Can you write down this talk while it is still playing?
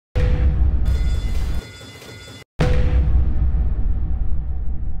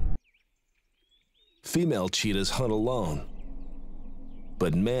Female cheetahs hunt alone,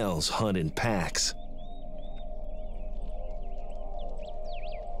 but males hunt in packs.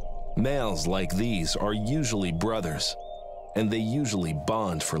 Males like these are usually brothers, and they usually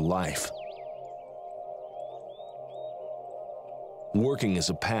bond for life. Working as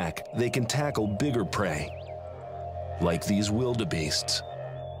a pack, they can tackle bigger prey, like these wildebeests.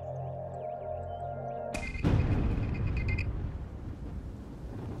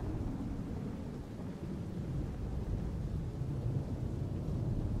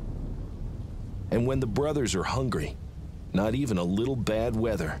 And when the brothers are hungry, not even a little bad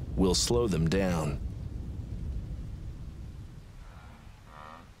weather will slow them down.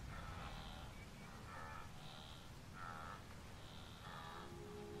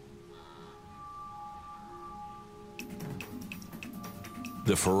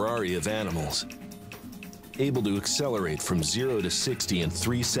 The Ferrari of animals, able to accelerate from 0 to 60 in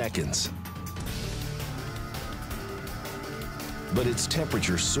 3 seconds. But its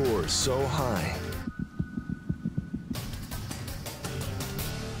temperature soars so high.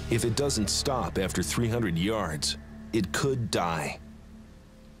 If it doesn't stop after 300 yards, it could die.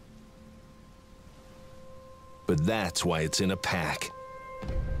 But that's why it's in a pack.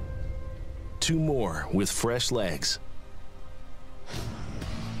 2 more with fresh legs.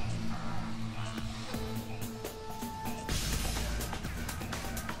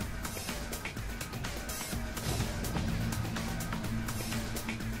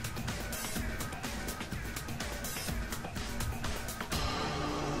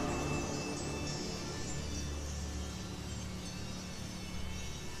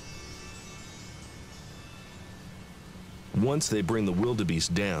 Once they bring the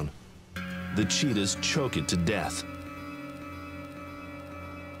wildebeest down, the cheetahs choke it to death.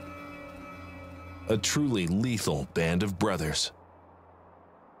 A truly lethal band of brothers.